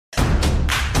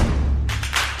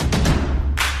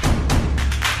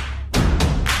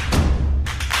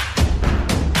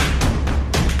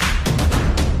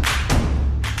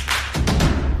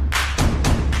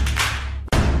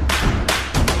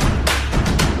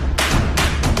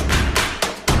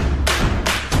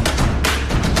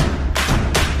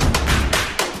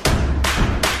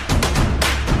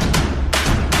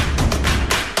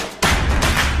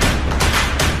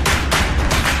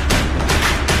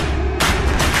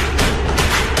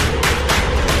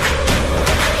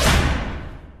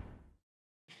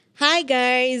Hi,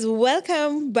 guys.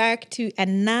 Welcome back to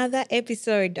another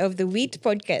episode of the WIT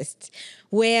Podcast,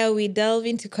 where we delve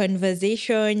into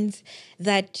conversations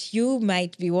that you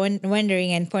might be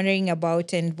wondering and pondering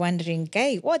about and wondering,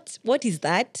 guy, what is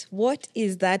that? What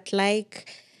is that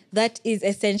like? That is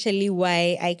essentially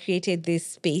why I created this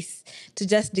space to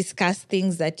just discuss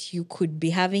things that you could be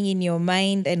having in your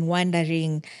mind and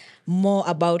wondering more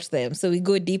about them. So we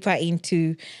go deeper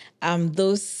into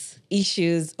those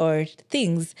issues or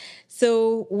things.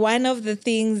 So one of the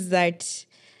things that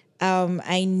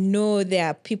I know there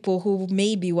are people who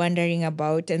may be wondering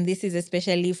about, and this is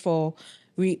especially for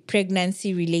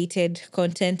pregnancy related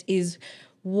content, is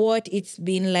what it's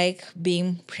been like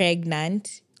being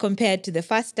pregnant compared to the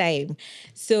first time.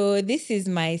 So this is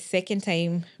my second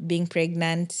time being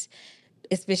pregnant,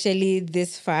 especially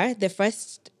this far. The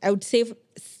first, I would say,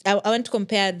 I want to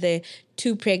compare the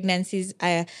two pregnancies.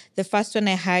 The first one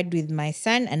I had with my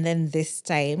son, and then this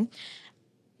time.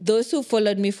 Those who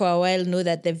followed me for a while know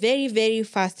that the very, very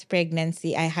first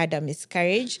pregnancy, I had a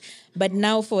miscarriage. But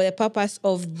now, for the purpose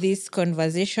of this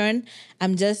conversation,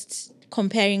 I'm just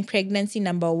comparing pregnancy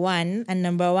number one, and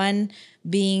number one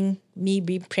being me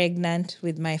being pregnant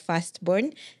with my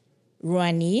firstborn,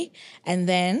 Ronnie, and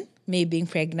then me being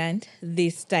pregnant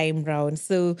this time round.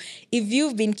 So if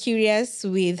you've been curious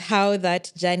with how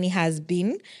that journey has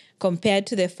been compared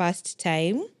to the first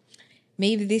time,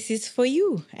 maybe this is for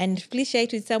you. And please share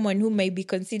it with someone who might be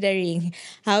considering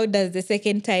how does the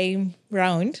second time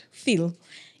round feel.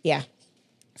 Yeah.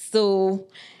 So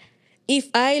if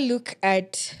I look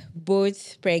at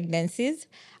both pregnancies,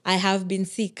 I have been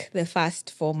sick the first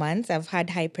 4 months. I've had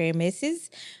hyperemesis.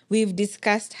 We've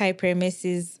discussed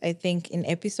hyperemesis, I think, in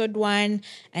episode 1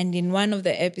 and in one of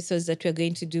the episodes that we're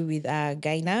going to do with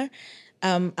Gyna.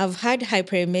 I've had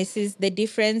hyperemesis. The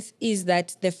difference is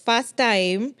that the first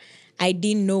time, I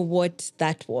didn't know what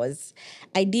that was.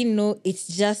 I didn't know it's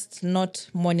just not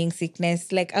morning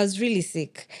sickness. Like, I was really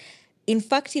sick. In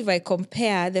fact, if I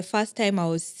compare, the first time I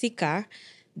was sicker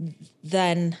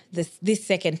than this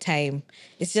second time.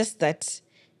 It's just that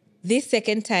this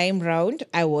second time round,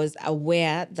 I was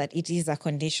aware that it is a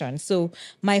condition. So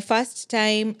my first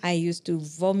time, I used to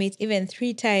vomit even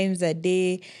 3 times a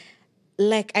day.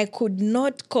 Like, I could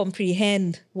not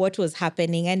comprehend what was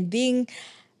happening. And being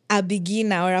a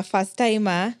beginner or a first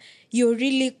timer, you're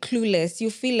really clueless. You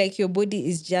feel like your body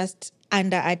is just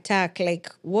under attack.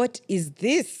 Like, what is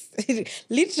this?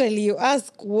 Literally, you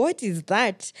ask, what is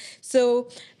that? So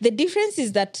the difference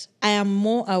is that I am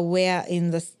more aware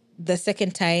in the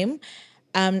second time.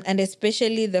 And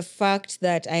especially the fact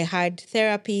that I had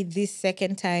therapy this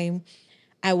second time,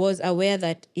 I was aware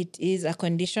that it is a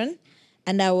condition,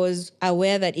 and I was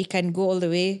aware that it can go all the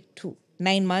way to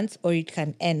 9 months or it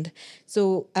can end.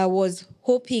 So I was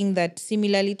hoping that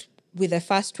similarly with the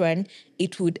first one,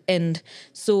 it would end.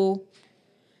 So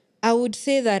I would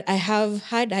say that I have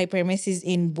had hyperemesis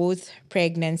in both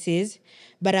pregnancies,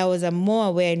 but I was more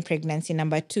aware in pregnancy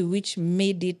number 2, which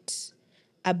made it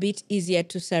a bit easier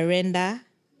to surrender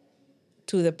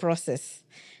to the process,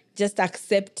 just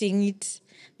accepting it,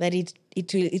 that it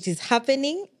is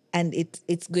happening and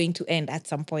it's going to end at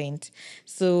some point.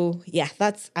 So yeah,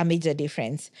 that's a major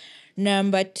difference.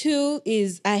 Number 2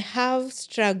 is I have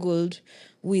struggled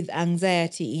with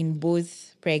anxiety in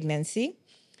both pregnancies.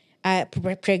 I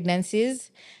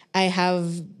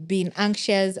have been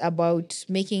anxious about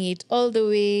making it all the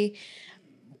way,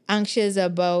 anxious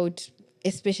about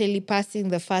especially passing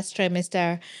the first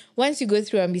trimester. Once you go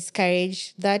through a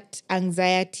miscarriage, that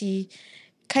anxiety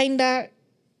kind of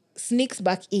sneaks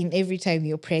back in every time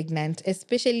you're pregnant,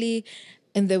 especially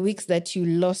in the weeks that you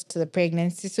lost the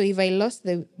pregnancy. So if I lost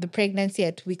the pregnancy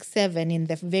at week 7 in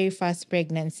the very first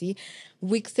pregnancy,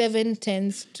 week 7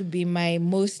 tends to be my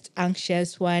most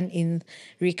anxious one in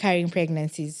recurring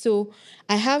pregnancies. So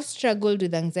I have struggled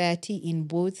with anxiety in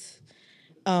both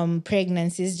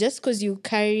pregnancies. Just because you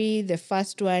carry the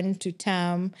first one to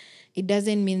term, it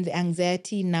doesn't mean the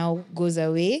anxiety now goes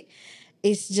away.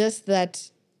 It's just that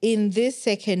in this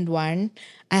second one,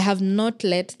 I have not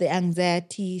let the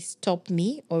anxiety stop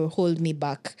me or hold me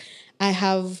back. I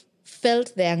have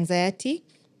felt the anxiety,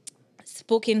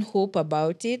 spoken hope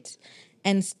about it,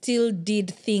 and still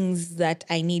did things that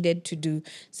I needed to do.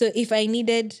 So if I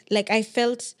needed, like, I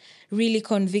felt really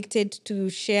convicted to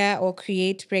share or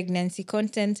create pregnancy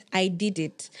content, I did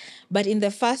it. But in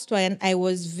the first one, I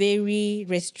was very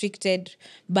restricted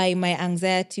by my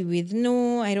anxiety with,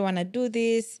 no, I don't want to do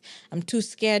this. I'm too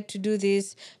scared to do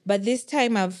this. But this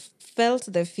time I've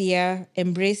felt the fear,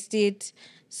 embraced it,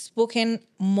 spoken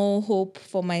more hope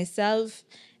for myself,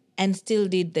 and still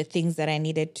did the things that I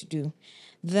needed to do.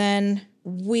 Then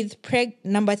with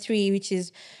number 3, which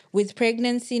is with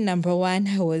pregnancy number 1,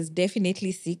 I was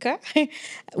definitely sicker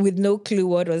with no clue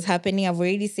what was happening. I've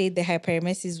already said the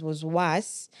hyperemesis was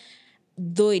worse,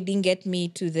 though it didn't get me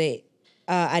to the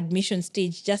admission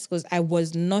stage, just because I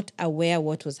was not aware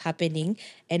what was happening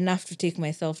enough to take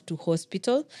myself to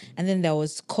hospital. And then there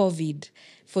was COVID.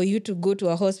 For you to go to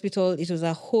a hospital, it was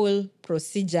a whole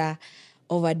procedure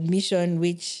of admission,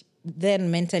 which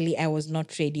then mentally I was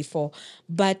not ready for.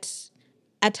 But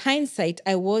at hindsight,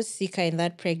 I was sicker in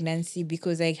that pregnancy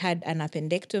because I had an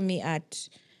appendectomy at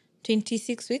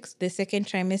 26 weeks, the second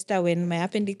trimester, when my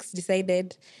appendix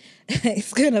decided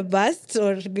it's going to burst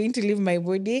or going to leave my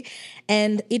body.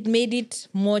 And it made it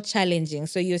more challenging.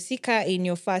 So you're sicker in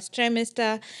your first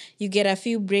trimester, you get a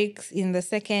few breaks in the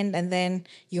second, and then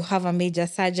you have a major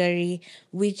surgery,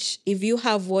 which, if you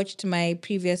have watched my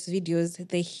previous videos,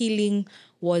 the healing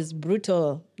was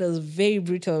brutal. It was very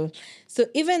brutal. So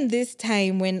even this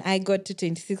time when I got to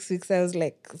 26 weeks, I was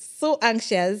like so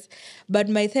anxious. But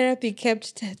my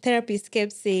therapist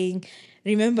kept saying,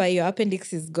 remember, your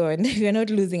appendix is gone. You're not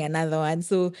losing another one.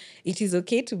 So it is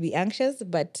okay to be anxious,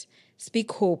 but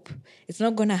speak hope. It's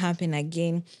not going to happen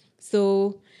again.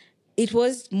 So it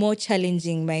was more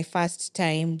challenging my first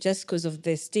time just because of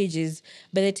the stages.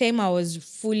 By the time I was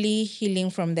fully healing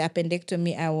from the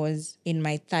appendectomy, I was in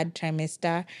my third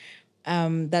trimester.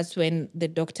 That's when the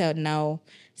doctor now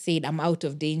said I'm out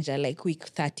of danger, like week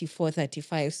 34,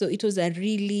 35. So it was a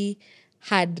really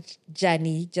hard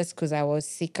journey just because I was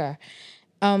sicker.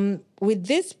 With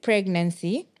this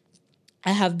pregnancy,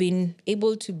 I have been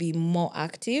able to be more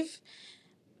active,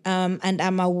 and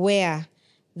I'm aware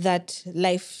that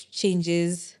life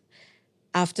changes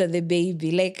after the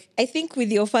baby. Like, I think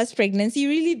with your first pregnancy, you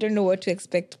really don't know what to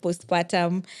expect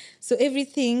postpartum. So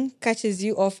everything catches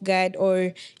you off guard,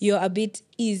 or you're a bit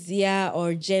easier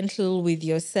or gentle with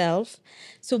yourself.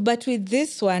 So, but with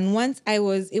this one, once I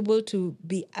was able to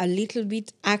be a little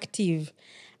bit active,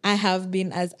 I have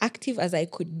been as active as I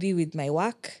could be with my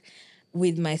work,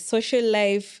 with my social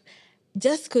life,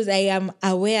 just because I am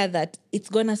aware that it's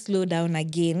going to slow down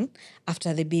again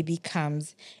after the baby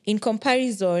comes. In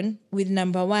comparison with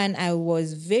number 1, I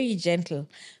was very gentle,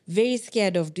 very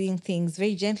scared of doing things,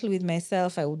 very gentle with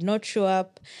myself. I would not show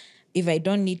up if I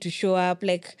don't need to show up.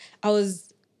 Like,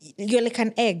 you're like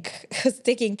an egg. I was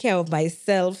taking care of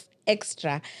myself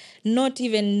extra, not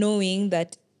even knowing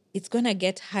that it's going to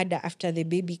get harder after the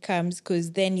baby comes,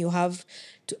 because then you have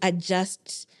to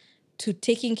adjust to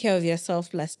taking care of yourself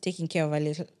plus taking care of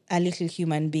a little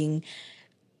human being.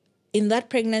 In that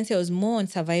pregnancy, I was more on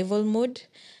survival mode.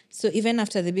 So even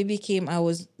after the baby came,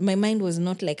 my mind was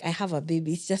not like I have a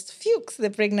baby. It's just phew,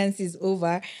 the pregnancy is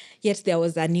over. Yet there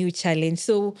was a new challenge.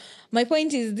 So my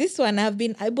point is, this one, I've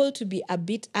been able to be a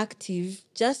bit active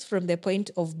just from the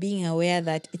point of being aware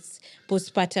that it's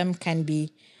postpartum can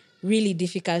be really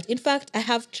difficult. In fact, I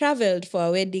have traveled for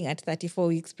a wedding at 34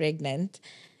 weeks pregnant.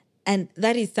 And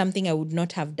that is something I would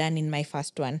not have done in my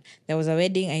first one. There was a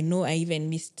wedding I know I even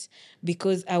missed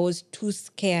because I was too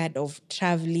scared of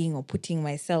traveling or putting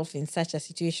myself in such a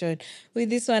situation. With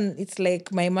this one, it's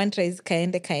like my mantra is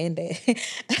kaende kaende.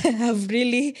 I've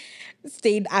really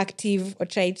stayed active or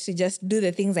tried to just do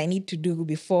the things I need to do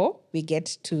before we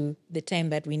get to the time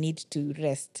that we need to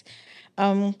rest.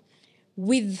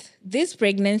 With this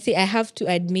pregnancy, I have to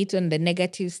admit, on the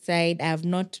negative side, I have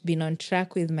not been on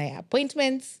track with my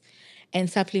appointments and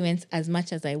supplements as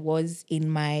much as I was in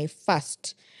my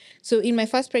first. So in my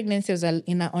first pregnancy, I was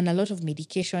on a lot of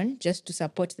medication just to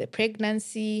support the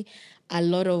pregnancy, a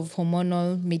lot of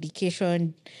hormonal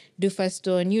medication,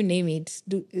 Dufaston, you name it,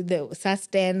 the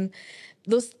Susten,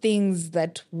 those things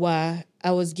that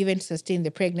I was given to sustain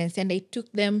the pregnancy, and I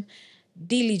took them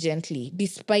diligently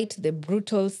despite the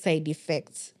brutal side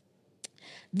effects.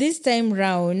 This time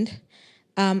round,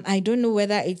 I don't know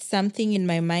whether it's something in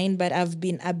my mind, but I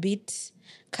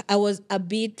was a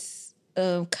bit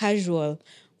casual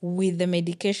with the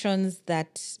medications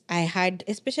that I had,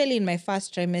 especially in my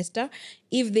first trimester.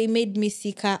 If they made me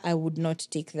sicker, I would not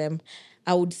take them.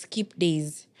 I would skip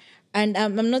days. And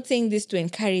I'm not saying this to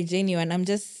encourage anyone. I'm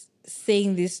just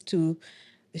saying this to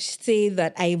say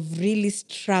that I've really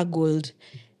struggled,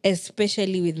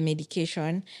 especially with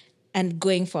medication and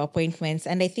going for appointments.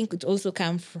 And I think it also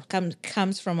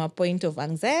comes from a point of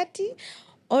anxiety,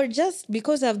 or just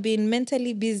because I've been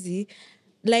mentally busy,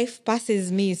 life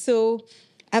passes me. So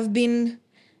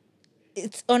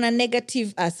it's on a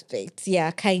negative aspect.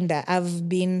 Yeah, kinda. I've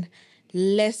been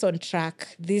less on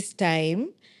track this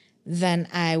time than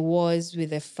I was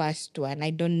with the first one. I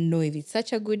don't know if it's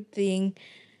such a good thing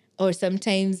Or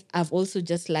sometimes I've also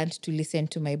just learned to listen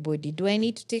to my body. Do I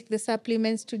need to take the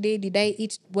supplements today? Did I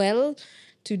eat well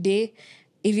today?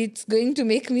 If it's going to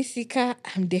make me sicker,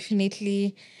 I'm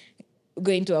definitely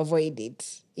going to avoid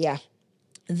it. Yeah.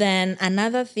 Then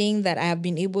another thing that I have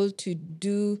been able to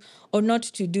do or not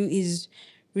to do is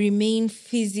remain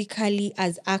physically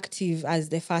as active as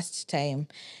the first time.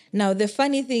 Now, the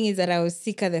funny thing is that I was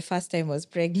sicker the first time I was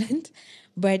pregnant,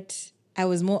 but I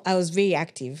was very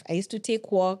active. I used to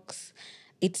take walks.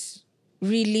 It's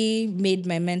really made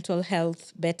my mental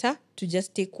health better to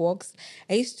just take walks.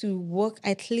 I used to walk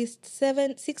at least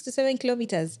 6 to 7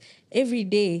 kilometers every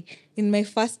day in my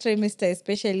first trimester,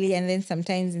 especially, and then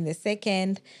sometimes in the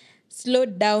second.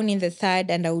 Slowed down in the third,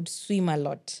 and I would swim a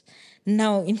lot.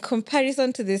 Now, in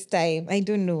comparison to this time, I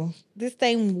don't know. This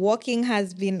time, walking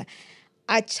has been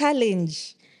a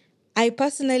challenge. I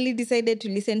personally decided to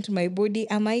listen to my body.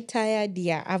 Am I tired?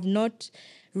 Yeah, I've not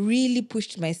really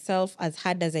pushed myself as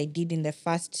hard as I did in the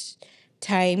first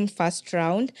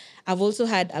round. I've also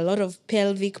had a lot of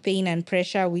pelvic pain and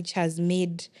pressure, which has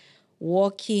made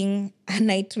walking a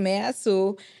nightmare.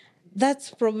 So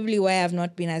that's probably why I've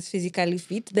not been as physically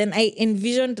fit. Then I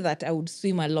envisioned that I would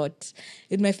swim a lot.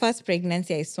 With my first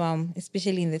pregnancy, I swam,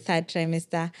 especially in the third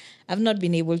trimester. I've not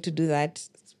been able to do that,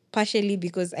 partially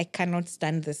because I cannot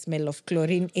stand the smell of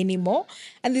chlorine anymore.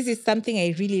 And this is something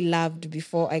I really loved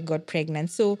before I got pregnant.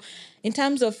 So in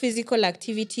terms of physical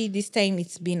activity, this time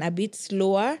it's been a bit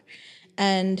slower,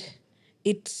 and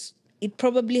it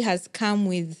probably has come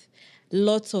with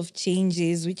lots of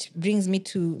changes, which brings me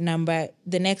to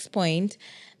the next point,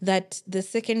 that the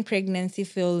second pregnancy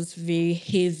feels very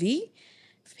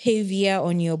heavier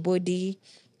on your body,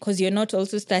 because you're not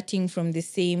also starting from the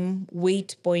same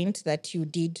weight point that you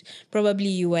did. Probably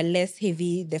you were less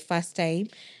heavy the first time,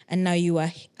 and now you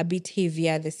are a bit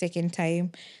heavier the second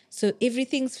time. So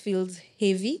everything feels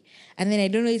heavy. And then I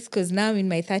don't know, it's because now I'm in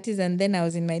my 30s and then I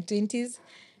was in my 20s.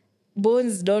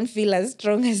 Bones don't feel as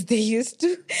strong as they used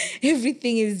to.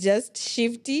 Everything is just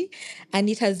shifty, and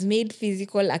it has made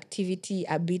physical activity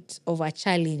a bit of a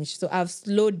challenge. So I've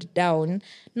slowed down,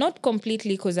 not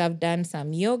completely, because I've done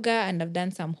some yoga and I've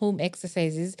done some home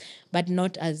exercises, but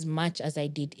not as much as I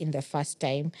did in the first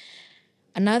time.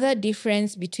 Another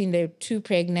difference between the two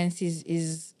pregnancies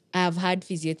is I've had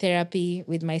physiotherapy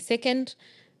with my second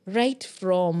right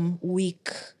from week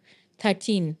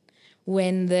 13,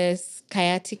 when the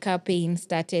sciatica pain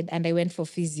started and I went for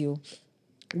physio.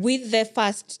 With the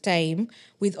first time,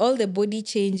 with all the body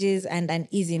changes and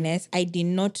uneasiness, I did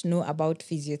not know about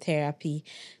physiotherapy.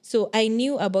 So I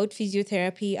knew about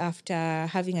physiotherapy after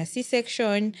having a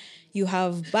C-section. You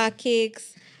have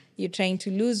backaches, you're trying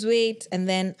to lose weight. And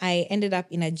then I ended up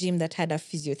in a gym that had a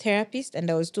physiotherapist, and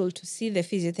I was told to see the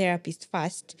physiotherapist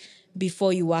first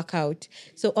before you work out.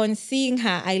 So on seeing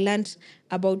her, I learned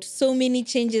about so many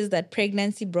changes that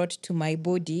pregnancy brought to my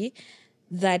body,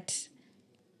 that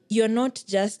you're not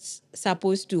just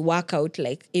supposed to work out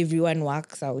like everyone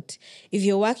works out. If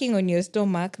you're working on your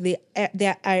stomach,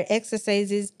 there are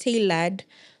exercises tailored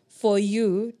for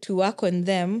you to work on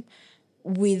them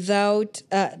without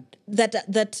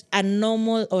that a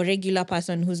normal or regular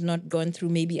person who's not gone through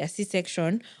maybe a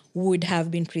C-section would have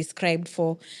been prescribed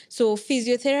for. So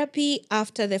physiotherapy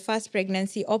after the first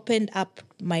pregnancy opened up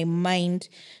my mind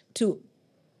to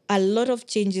a lot of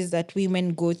changes that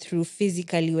women go through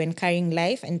physically when carrying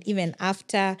life, and even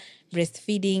after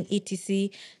breastfeeding, etc.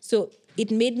 So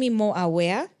it made me more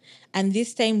aware. And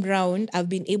this time round, I've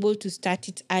been able to start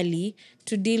it early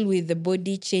to deal with the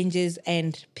body changes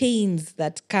and pains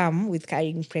that come with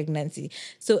carrying pregnancy.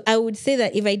 So I would say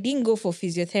that if I didn't go for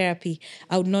physiotherapy,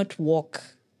 I would not walk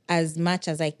as much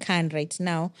as I can right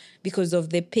now because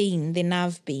of the pain, the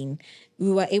nerve pain. We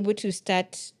were able to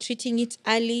start treating it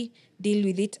early, deal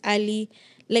with it early.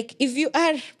 Like if you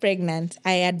are pregnant,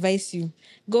 I advise you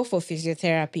go for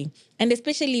physiotherapy. And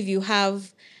especially if you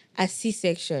have a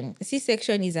C-section. A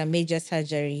C-section is a major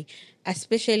surgery,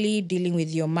 especially dealing with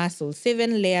your muscles.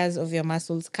 7 layers of your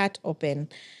muscles cut open.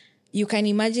 You can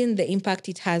imagine the impact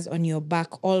it has on your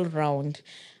back all round.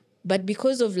 But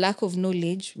because of lack of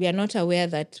knowledge, we are not aware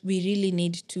that we really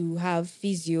need to have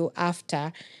physio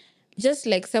after. Just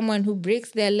like someone who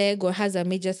breaks their leg or has a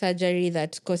major surgery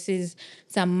that causes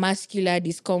some muscular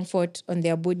discomfort on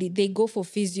their body, they go for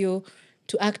physio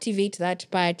to activate that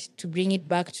part, to bring it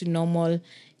back to normal.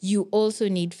 You also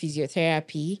need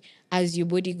physiotherapy as your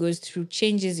body goes through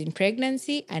changes in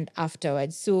pregnancy and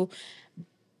afterwards. So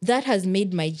that has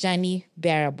made my journey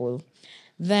bearable.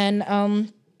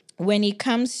 Then when it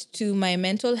comes to my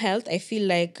mental health, I feel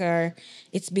like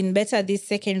it's been better this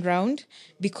second round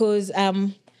because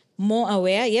more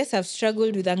aware. Yes, I've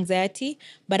struggled with anxiety,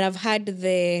 but I've had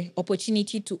the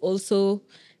opportunity to also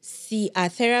see a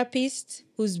therapist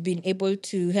who's been able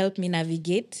to help me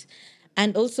navigate.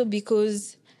 And also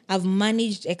because I've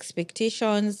managed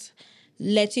expectations,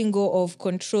 letting go of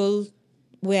control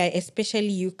where especially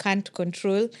you can't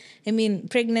control. I mean,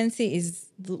 pregnancy is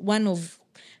one of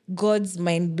God's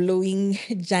mind blowing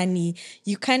journey.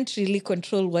 You can't really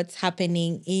control what's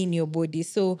happening in your body.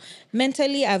 So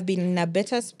mentally, I've been in a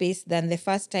better space than the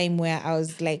first time where I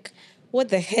was like, what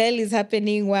the hell is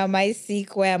happening? Why am I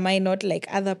sick? Why am I not like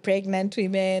other pregnant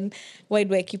women? Why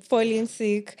do I keep falling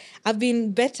sick? I've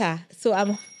been better. So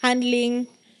I'm handling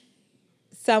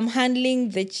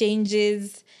the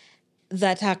changes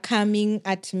that are coming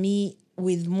at me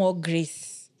with more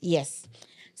grace. Yes.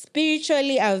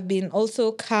 Spiritually, I've been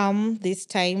also calm this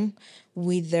time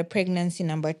with the pregnancy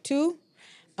number 2.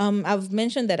 I've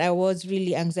mentioned that I was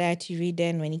really anxiety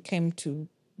ridden when it came to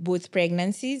both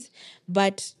pregnancies,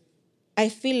 but I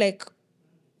feel like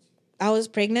I was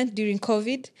pregnant during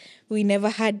COVID. We never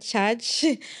had church.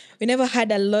 We never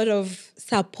had a lot of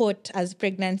support as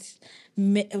pregnant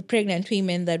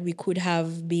women that we could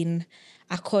have been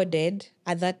accorded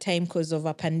at that time because of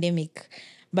a pandemic.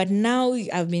 But now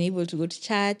I've been able to go to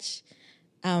church.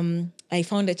 I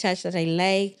found a church that I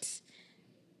liked.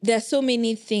 There are so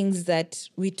many things that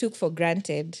we took for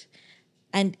granted.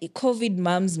 And COVID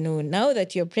moms know now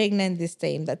that you're pregnant this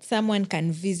time, that someone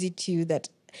can visit you, that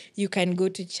you can go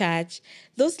to church.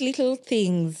 Those little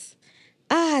things,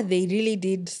 they really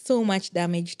did so much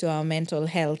damage to our mental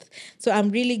health. So I'm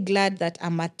really glad that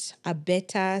I'm at a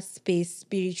better space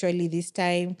spiritually this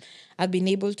time. I've been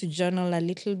able to journal a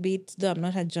little bit, though I'm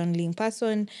not a journaling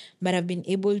person, but I've been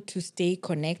able to stay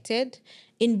connected.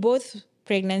 In both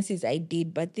pregnancies I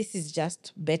did, but this is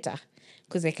just better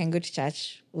because I can go to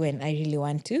church when I really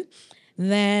want to.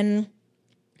 Then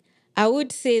I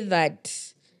would say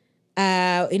that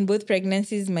in both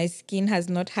pregnancies, my skin has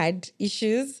not had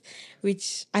issues,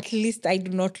 which at least I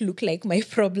do not look like my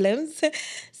problems.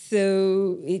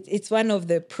 So it's one of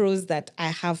the pros that I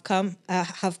have come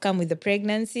with the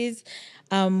pregnancies.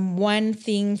 One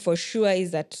thing for sure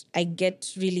is that I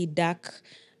get really dark,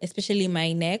 especially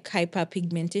my neck,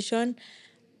 hyperpigmentation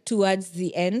towards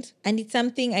the end. And it's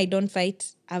something I don't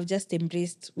fight. I've just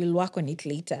embraced. We'll work on it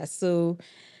later. So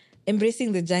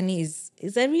embracing the journey is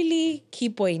a really key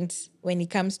point when it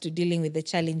comes to dealing with the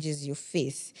challenges you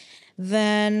face.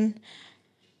 Then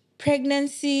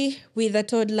pregnancy with a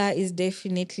toddler is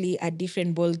definitely a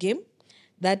different ball game.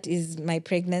 That is my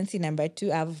pregnancy number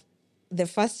 2. The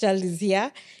first child is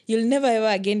here. You'll never ever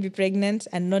again be pregnant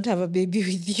and not have a baby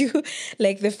with you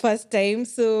like the first time.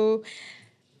 So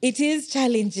it is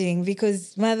challenging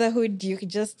because motherhood, you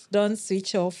just don't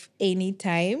switch off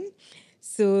anytime.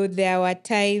 So there were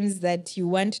times that you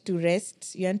want to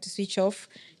rest, you want to switch off,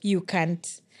 you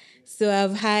can't. So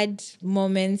I've had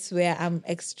moments where I'm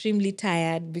extremely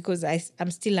tired because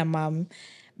I'm still a mom,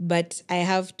 but I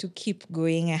have to keep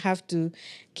going. I have to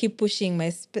keep pushing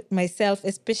myself,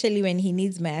 especially when he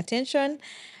needs my attention.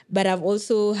 But I've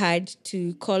also had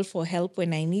to call for help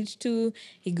when I need to.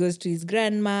 He goes to his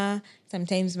grandma.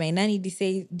 Sometimes my nanny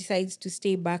decides to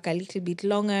stay back a little bit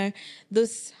longer.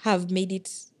 Those have made it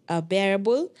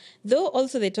bearable. Though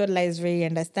also the toddler is very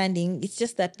understanding. It's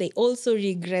just that they also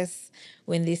regress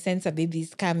when they sense a baby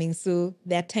is coming. So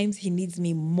there are times he needs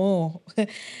me more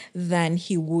than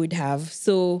he would have.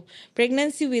 So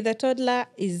pregnancy with a toddler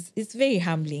is very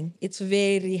humbling. It's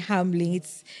very humbling.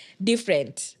 It's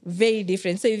different, very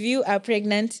different. So if you are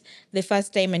pregnant the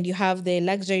first time and you have the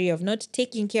luxury of not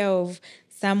taking care of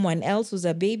someone else who's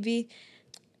a baby,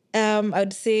 I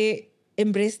would say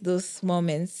embrace those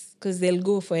moments because they'll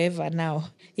go forever now.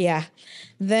 Yeah.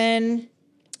 Then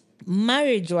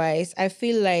marriage-wise, I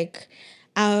feel like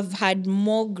I've had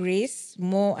more grace,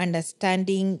 more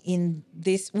understanding in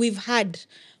this. We've had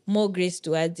more grace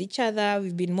towards each other.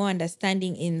 We've been more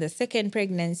understanding in the second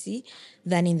pregnancy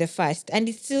than in the first. And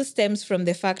it still stems from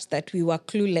the fact that we were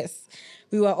clueless.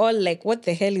 We were all like, what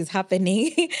the hell is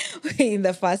happening in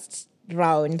the first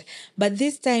round? But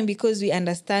this time, because we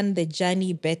understand the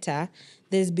journey better,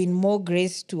 there's been more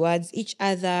grace towards each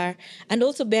other. And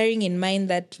also bearing in mind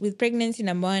that with pregnancy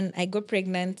number 1, I got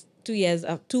pregnant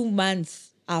 2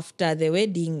 months after the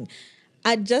wedding,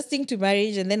 adjusting to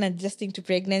marriage and then adjusting to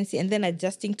pregnancy and then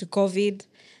adjusting to COVID.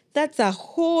 That's a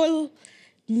whole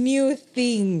new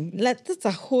thing. That's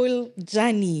a whole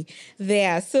journey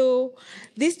there. So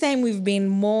this time we've been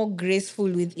more graceful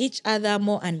with each other,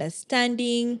 more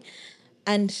understanding,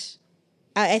 and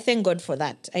I thank God for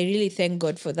that. I really thank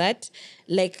God for that.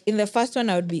 Like in the first one,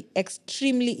 I would be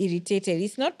extremely irritated.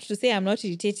 It's not to say I'm not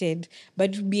irritated, but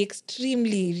it would be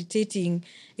extremely irritating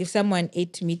if someone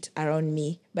ate meat around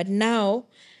me. But now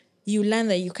you learn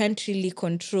that you can't really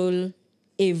control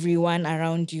everyone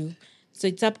around you. So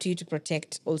it's up to you to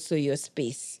protect also your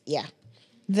space. Yeah.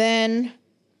 Then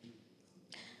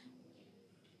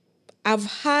I've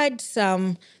had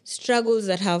some struggles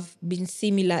that have been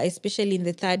similar, especially in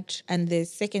the third and the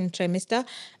second trimester.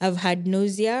 I've had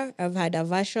nausea, I've had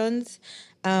aversions,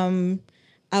 um,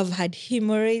 I've had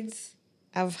hemorrhoids,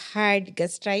 I've had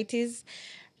gastritis.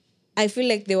 I feel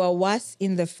like they were worse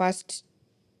in the first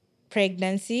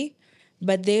pregnancy,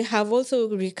 but they have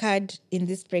also recurred in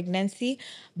this pregnancy.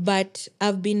 But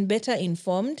I've been better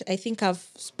informed. I think I've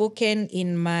spoken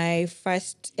in my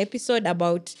first episode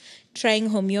about trying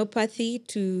homeopathy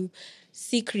to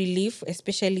seek relief,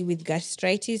 especially with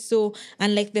gastritis. So,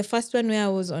 unlike the first one where I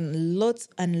was on lots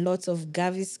and lots of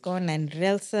Gaviscon and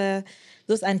Relsa,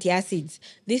 those antacids,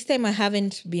 this time I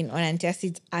haven't been on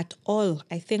antacids at all.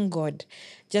 I thank God,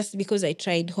 just because I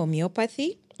tried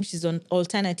homeopathy, which is on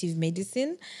alternative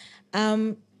medicine.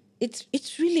 Um,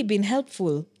 it's really been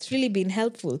helpful. It's really been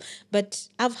helpful. But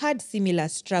I've had similar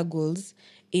struggles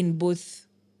in both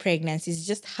pregnancies.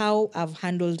 Just how I've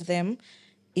handled them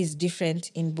is different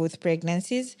in both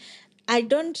pregnancies. I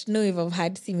don't know if I've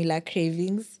had similar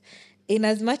cravings. In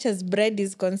as much as bread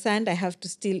is concerned, I have to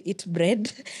still eat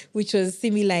bread, which was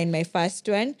similar in my first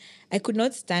one. I could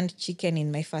not stand chicken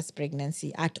in my first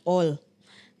pregnancy at all.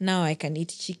 Now I can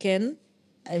eat chicken.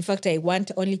 In fact, I want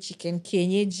only chicken,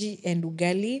 kienyeji, and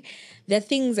ugali. The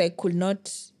things I could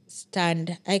not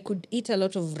stand. I could eat a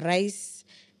lot of rice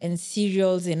and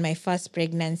cereals in my first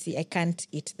pregnancy. I can't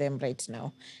eat them right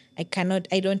now. I cannot.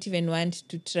 I don't even want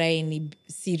to try any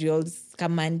cereals,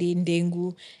 kamandi,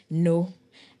 ndengu. No,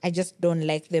 I just don't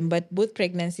like them. But both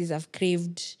pregnancies I've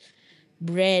craved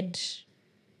bread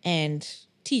and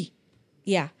tea.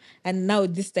 Yeah. And now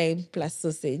this time plus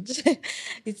sausage.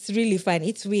 It's really fun.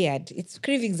 It's weird. It's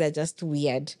cravings are just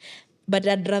weird. But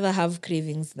I'd rather have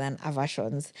cravings than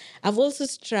aversions. I've also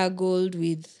struggled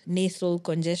with nasal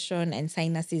congestion and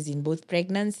sinuses in both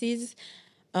pregnancies.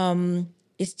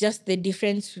 It's just the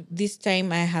difference. This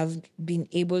time I have been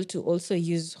able to also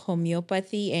use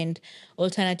homeopathy and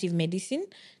alternative medicine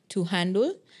to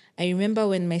handle. I remember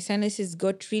when my sinuses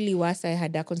got really worse, I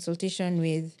had a consultation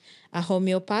with a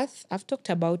homeopath. I've talked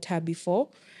about her before.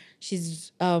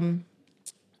 She's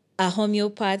a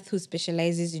homeopath who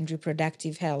specializes in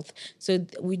reproductive health. So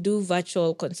we do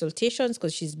virtual consultations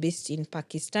because she's based in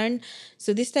Pakistan.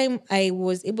 So this time I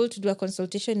was able to do a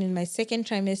consultation in my second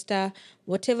trimester.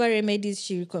 Whatever remedies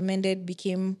she recommended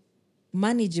became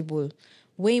manageable,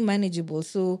 way manageable.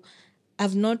 So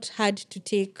I've not had to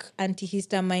take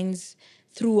antihistamines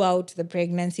throughout the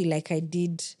pregnancy like I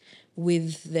did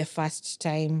with the first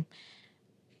time.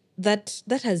 That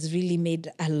has really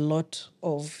made a lot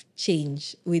of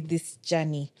change with this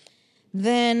journey.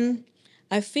 Then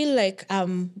I feel like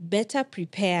I'm better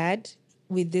prepared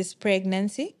with this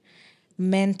pregnancy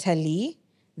mentally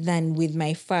than with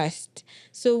my first.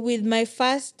 So with my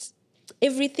first,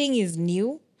 everything is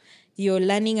new. You're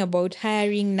learning about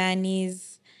hiring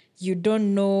nannies. You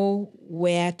don't know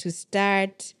where to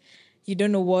start. You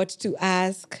don't know what to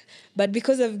ask. But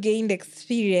because I've gained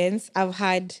experience, I've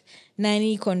had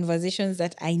nanny conversations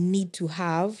that I need to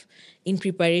have in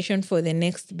preparation for the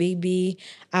next baby.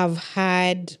 I've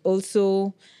had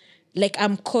also, like,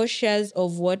 I'm cautious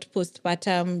of what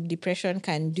postpartum depression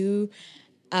can do.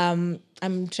 I'm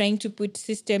trying to put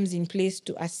systems in place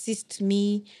to assist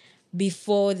me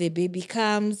before the baby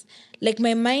comes. Like,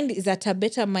 my mind is at a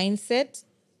better mindset.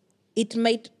 It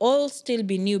might all still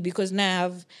be new because now I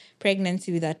have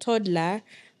pregnancy with a toddler,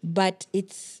 but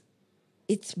it's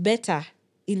better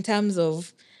in terms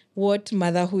of what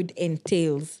motherhood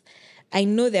entails. I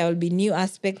know there will be new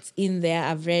aspects in there.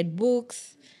 I've read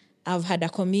books. I've had a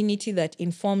community that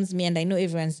informs me, and I know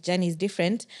everyone's journey is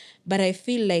different, but I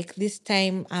feel like this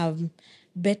time I'm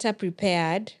better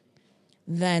prepared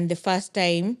than the first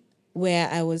time where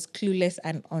I was clueless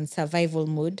and on survival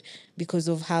mode because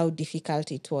of how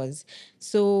difficult it was.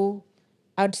 So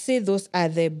I'd say those are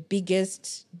the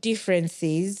biggest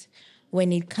differences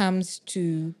when it comes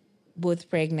to both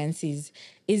pregnancies.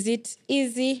 Is it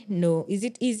easy? No. Is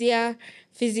it easier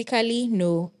physically?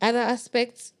 No. Other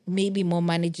aspects may be more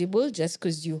manageable just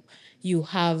because you're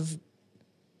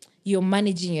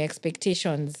managing your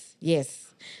expectations.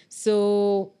 Yes.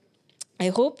 So I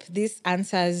hope this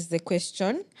answers the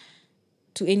question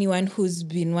to anyone who's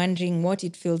been wondering what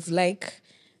it feels like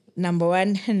number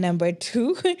one, number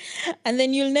two, and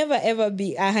then you'll never ever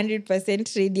be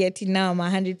 100% ready. At now, I'm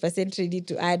 100% ready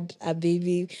to add a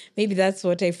baby. Maybe that's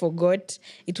what I forgot.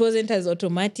 It wasn't as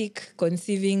automatic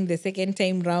conceiving the second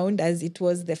time round as it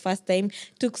was the first time.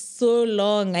 Took so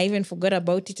long. I even forgot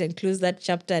about it and closed that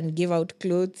chapter and gave out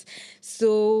clothes.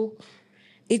 So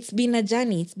it's been a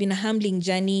journey. It's been a humbling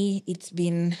journey. It's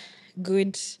been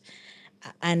good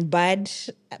and bad,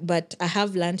 but I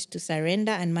have learned to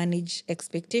surrender and manage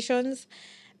expectations.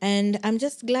 And I'm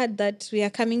just glad that we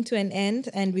are coming to an end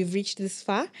and we've reached this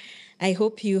far. I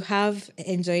hope you have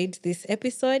enjoyed this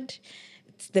episode.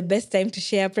 It's the best time to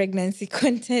share pregnancy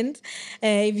content.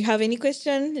 If you have any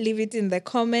question, leave it in the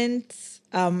comments.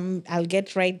 I'll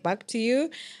get right back to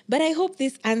you. But I hope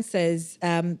this answers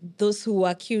those who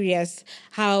are curious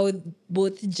how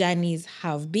both journeys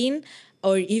have been,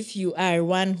 or if you are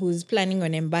one who's planning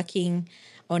on embarking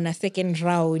on a second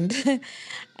round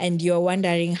and you're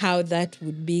wondering how that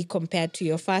would be compared to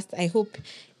your first. I hope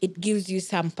it gives you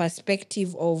some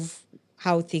perspective of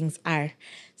how things are.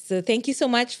 So thank you so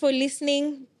much for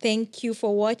listening. Thank you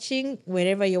for watching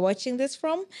wherever you're watching this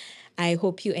from. I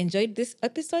hope you enjoyed this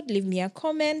episode. Leave me a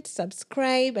comment,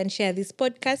 subscribe, and share this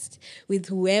podcast with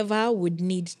whoever would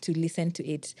need to listen to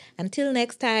it. Until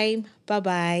next time,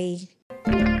 bye-bye.